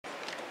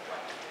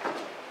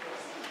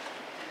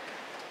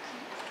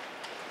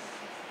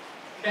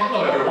Yeah,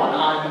 hello everyone,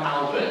 I'm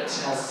Albert.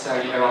 As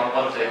you know, I'm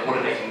one of the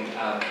coordinating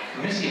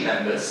committee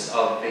members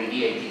of the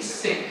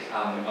EAPC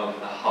of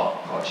the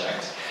Hub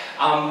project.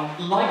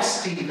 Like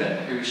Stephen,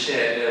 who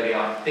shared earlier,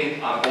 I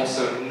think I'm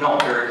also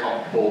not very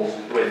comfortable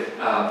with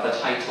the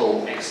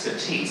title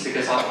expertise,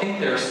 because I think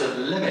there's a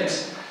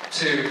limit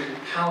to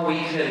how we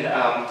can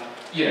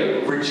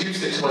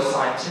reduce it to a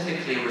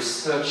scientifically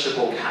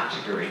researchable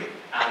category.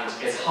 And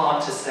it's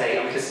hard to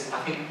say, because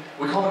I think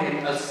we commonly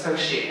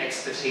associate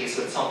expertise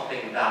with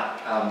something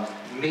that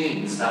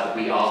means that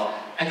we are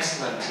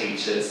excellent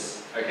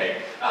teachers.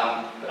 Okay,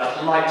 but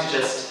I'd like to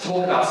just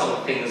talk about some of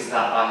the things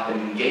that I've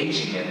been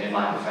engaging in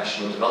my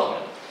professional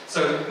development.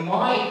 So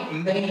my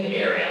main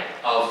area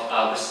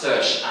of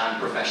research and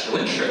professional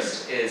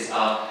interest is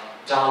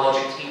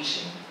dialogic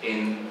teaching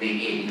in the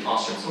EAP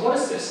classroom. So what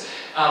is this?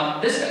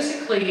 This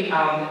basically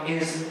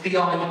is the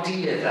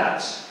idea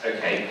that,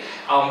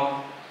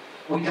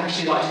 we'd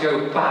actually like to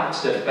go back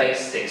to the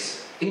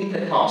basics in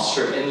the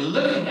classroom in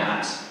looking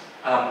at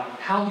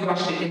how you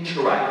actually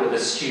interact with the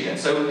student.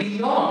 So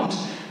beyond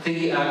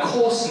the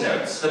course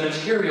notes, the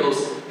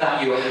materials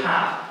that you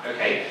have,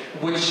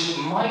 which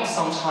might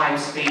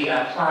sometimes be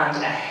planned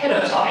ahead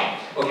of time,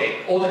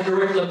 or the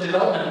curriculum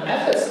development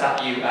efforts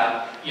that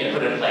you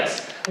put in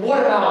place. What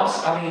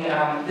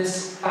about,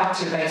 this back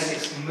to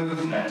basics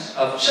movement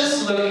of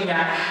just looking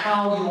at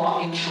how you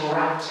are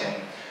interacting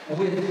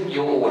with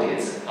your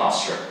audience in the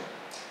classroom?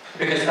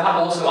 Because that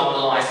also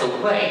underlies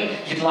the way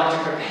you'd like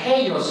to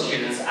prepare your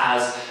students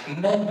as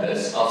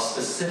members of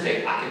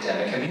specific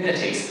academic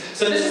communities.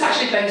 So this is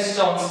actually based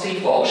on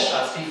Steve Walsh.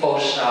 Steve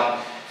Walsh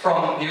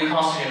from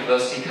Newcastle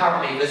University,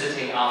 currently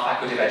visiting our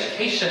Faculty of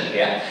Education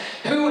here,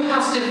 who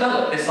has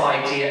developed this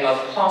idea of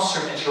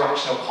classroom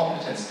interactional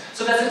competence.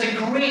 So there's a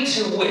degree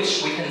to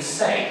which we can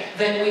say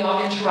that we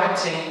are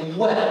interacting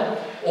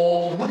well,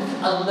 or with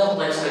a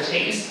level of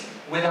expertise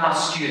with our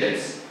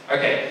students.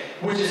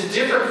 Which is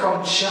different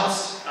from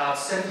just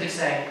simply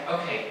saying,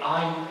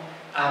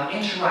 I'm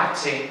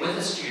interacting with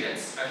the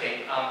students.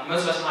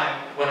 Most of the time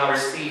when I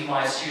receive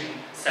my student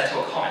set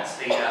of comments,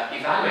 the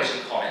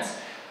evaluation comments,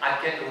 I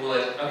get the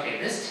word,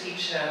 this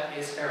teacher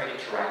is very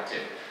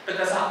interactive. But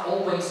does that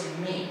always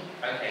mean,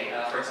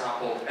 for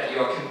example, that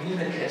you're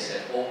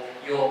communicative or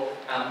you're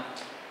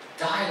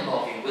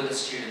dialoguing with the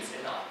students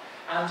enough?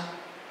 And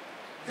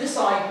this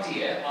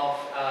idea of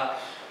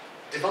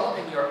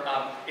developing your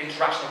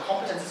interactional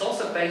competence is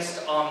also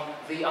based on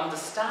the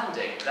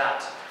understanding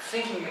that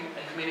thinking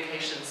and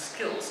communication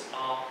skills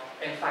are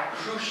in fact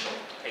crucial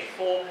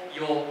for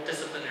your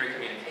disciplinary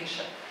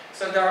communication.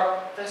 So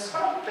there's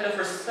quite a bit of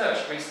research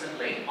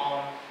recently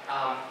on,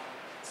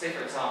 say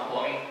for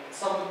example,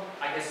 some,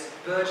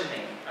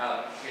 burgeoning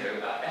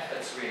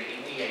efforts really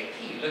in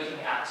EAP,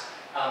 looking at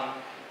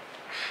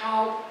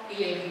how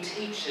EAP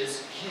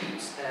teachers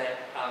use their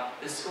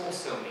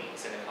discursive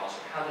means in the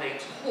classroom, how they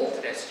talk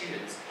to their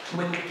students to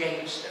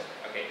engage them,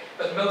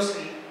 But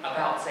mostly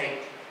about, say,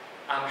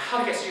 how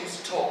to get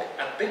students to talk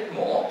a bit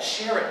more,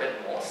 share a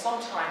bit more,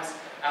 sometimes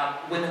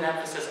with an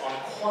emphasis on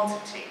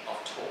quantity of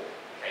talk,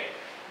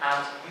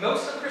 And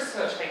most of the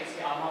research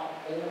basically are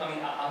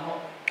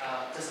not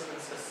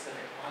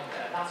discipline-specific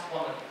either. And that's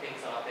one of the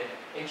things that I've been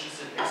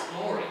interested in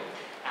exploring,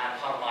 and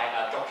part of my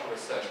doctoral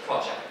research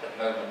project at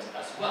the moment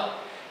as well.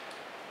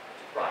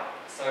 Right,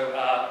 so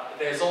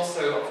there's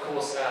also, of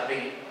course,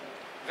 the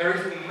very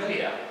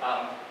familiar,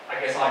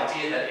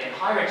 idea that in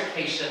higher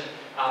education,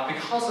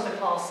 because of the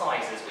class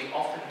sizes, we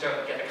often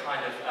don't get the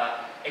kind of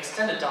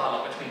extended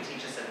dialogue between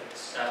teachers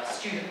and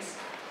students,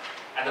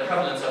 and the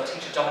prevalence of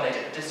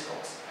teacher-dominated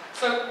discourse.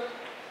 So,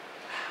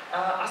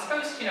 I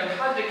suppose,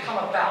 how did it come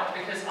about?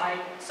 Because I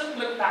sort of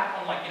look back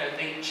on,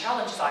 the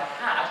challenges I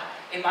had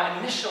in my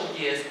initial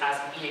years as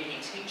an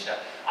EAP teacher.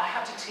 I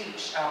had to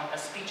teach a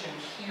speech and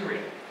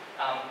hearing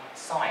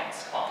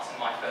science class in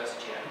my first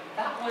year.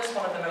 That was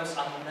one of the most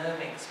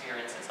unnerving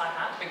experiences I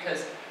had,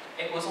 because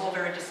it was all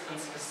very discipline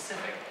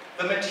specific.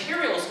 The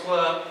materials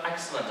were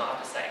excellent, I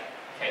have to say.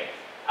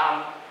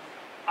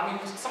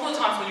 Some of the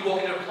times when you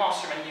walk into a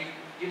classroom and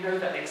you know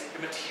that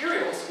the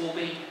materials will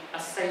be a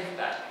safe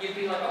bet. You'd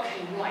be like,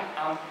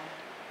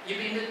 you'd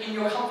be in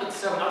your comfort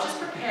zone. I'll just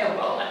prepare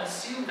well and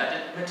assume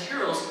that the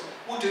materials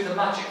will do the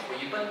magic for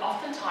you. But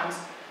oftentimes,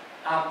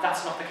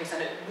 that's not the case,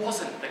 and it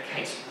wasn't the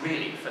case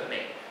really for me.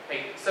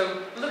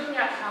 So looking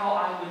at how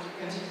I would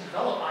continue to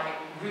develop, I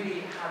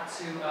really had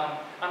to,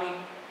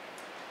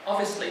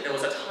 obviously there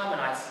was a time when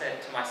I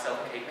said to myself,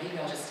 maybe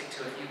I'll just stick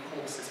to a few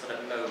courses for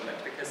the moment,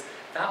 because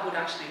that would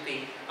actually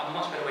be a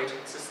much better way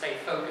to stay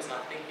focused. And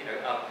I think,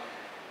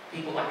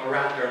 people like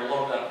Miranda and a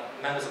lot of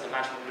the members of the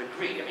management would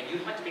agree.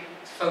 You'd like to be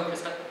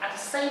focused, but at the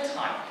same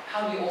time,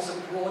 how do you also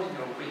broaden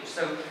your reach?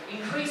 So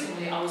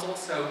increasingly, I was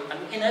also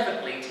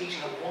inevitably teaching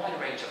a wide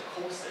range of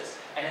courses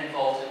and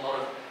involved in a lot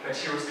of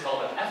materials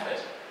development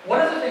effort. One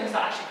of the things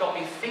that actually got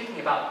me thinking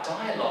about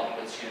dialoguing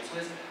with students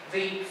was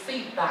the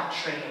feedback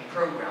training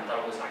program that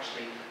I was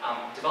actually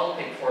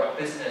developing for a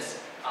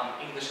business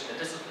English in the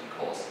discipline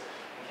course.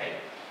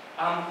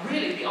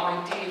 Really, the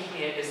idea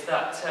here is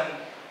that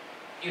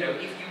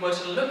if you were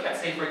to look at,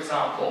 say, for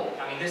example,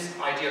 this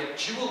idea of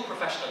dual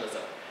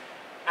professionalism.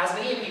 As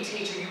an EAP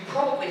teacher, you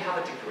probably have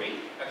a degree.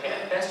 Okay,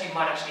 at best you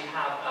might actually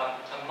have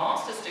a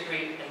master's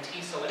degree in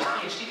TESOL and a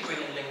PhD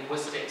degree in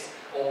linguistics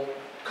or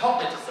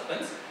cognitive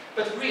disciplines.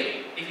 But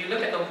really, if you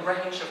look at the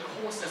range of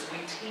courses we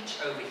teach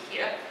over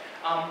here,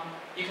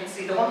 you can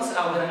see the ones with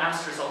an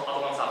asterisk are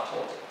the ones I've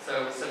taught.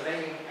 So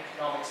surveying,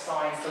 economics,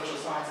 science, social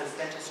sciences,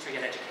 dentistry,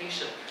 and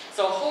education.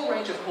 So a whole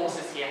range of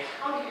courses here.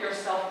 How do you get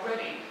yourself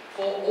ready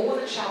for all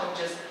the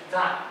challenges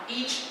that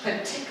each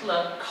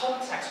particular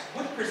context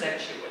would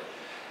present you with?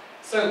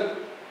 So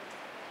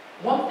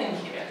one thing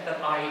here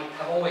that I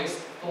have always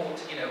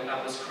thought,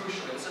 was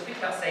crucial was to think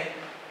about saying,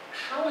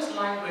 how is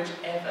language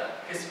ever?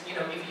 Because, if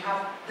you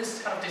have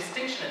this kind of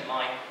distinction in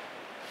mind,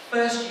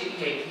 first year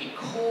EAP,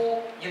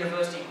 core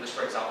university English,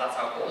 for example, that's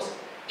our course,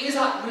 is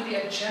that really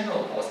a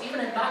general course? Even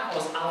in that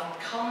course, I've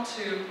come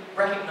to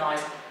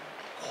recognize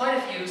quite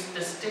a few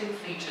distinct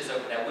features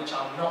over there which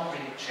are not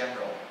really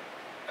general.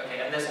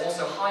 Okay, and there's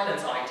also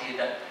Highland's idea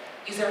that,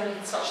 is there any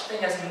such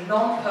thing as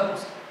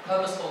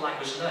non-purposeful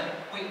language learning?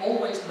 We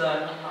always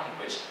learn a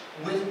language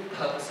with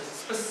purposes,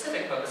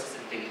 specific purposes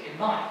indeed, in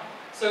mind.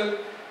 So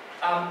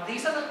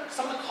these are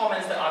some of the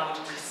comments that I would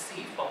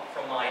receive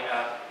from my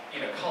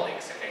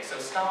colleagues. Okay, so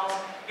stars,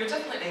 you're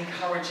definitely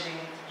encouraging,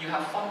 you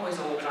have fun ways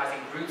of organizing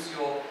groups,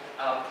 your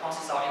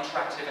classes are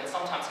interactive and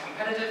sometimes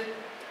competitive.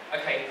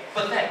 Okay,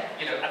 but then,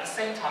 at the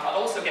same time, I'd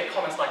also get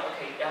comments like,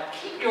 okay,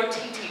 keep your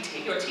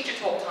TTT, your teacher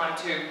talk time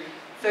to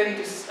 30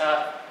 to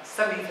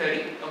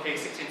 70-30, okay,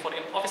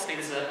 16-40. Obviously,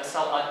 this is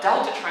a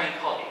Delta trained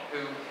colleague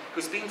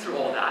who's been through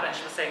all that, and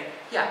she was saying,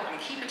 yeah,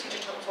 keep your teacher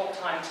talk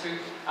time to,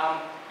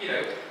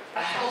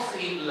 a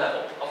healthy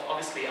level.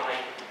 Obviously,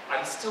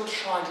 I'm still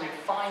trying to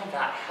find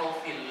that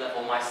healthy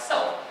level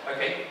myself,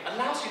 okay?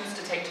 Allow students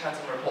to take turns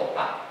and report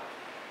back.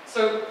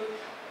 So,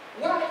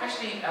 what I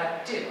actually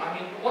did,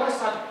 what I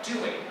started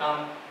doing,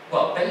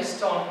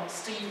 based on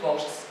Steve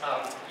Walsh's,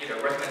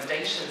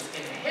 recommendations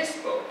in his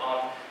book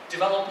on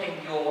developing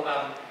your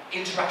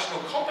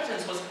interactional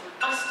competence, was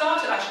I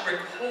started actually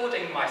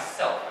recording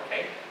myself,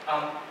 okay,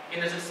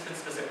 in a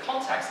discipline-specific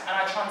context, and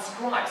I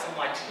transcribed some of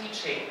my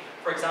teaching,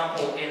 for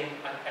example, in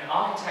an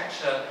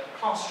architecture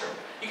classroom.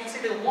 You can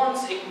see the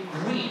ones in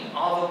green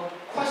are the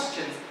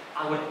questions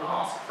I would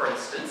ask, for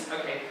instance,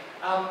 okay,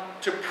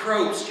 to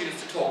probe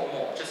students to talk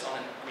more, just on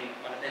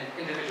an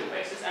individual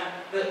basis, and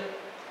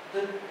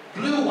the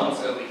blue ones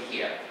over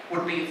here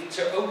would be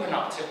to open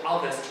up to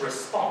others to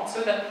respond,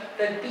 so that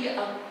there'd be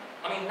a,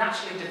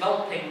 naturally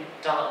developing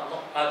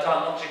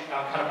dialogic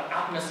kind of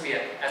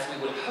atmosphere, as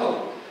we would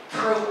hope,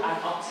 probe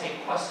and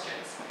uptake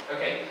questions.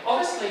 Okay,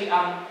 obviously,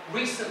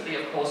 recently,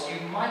 of course,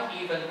 you might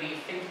even be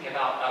thinking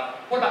about,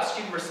 what about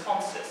student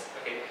responses?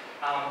 Okay,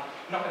 I'm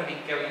not going to be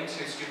going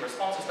into student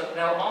responses, but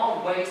there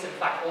are ways, in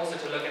fact, also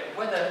to look at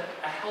whether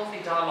a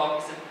healthy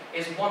dialogue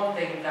is one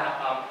thing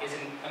that is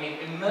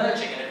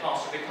emerging in a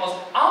classroom, because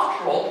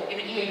after all, in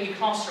an EAP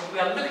classroom, we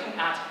are looking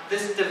at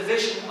this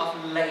division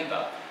of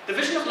labour.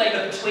 Division of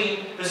labour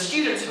between the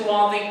students who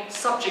are the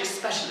subject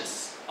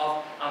specialists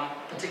of a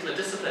particular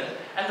discipline,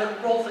 and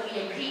the role for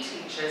EAP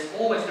teachers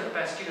always to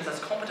prepare students as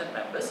competent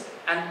members,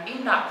 and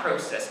in that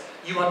process,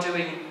 you are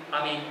doing,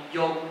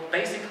 you're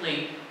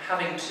basically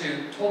having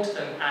to talk to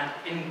them and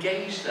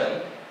engage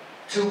them,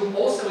 to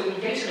also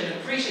engage them and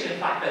appreciate the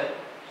fact that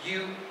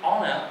you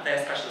honour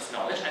their specialist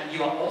knowledge, and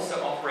you are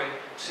also offering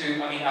to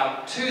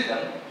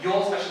them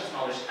your specialist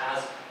knowledge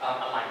as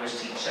a language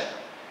teacher.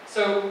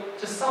 So,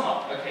 to sum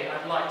up, okay,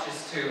 I'd like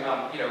just to,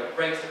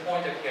 raise the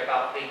point over here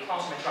about the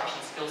classroom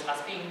interaction skills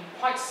as being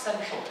quite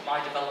central to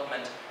my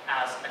development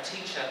as a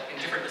teacher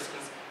in different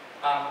disciplines,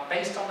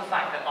 based on the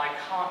fact that I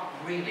can't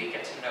really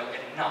get to know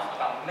enough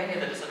about many of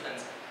the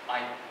disciplines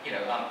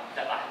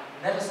that I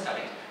have never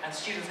studied, and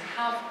students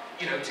have,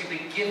 to be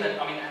given,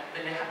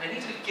 they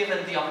need to be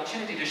given the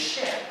opportunity to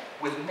share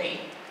with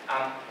me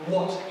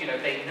what,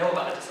 they know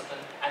about the discipline,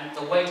 and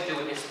the way to do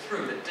it is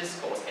through the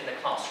discourse in the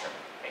classroom.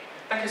 Okay.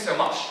 Thank you so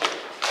much.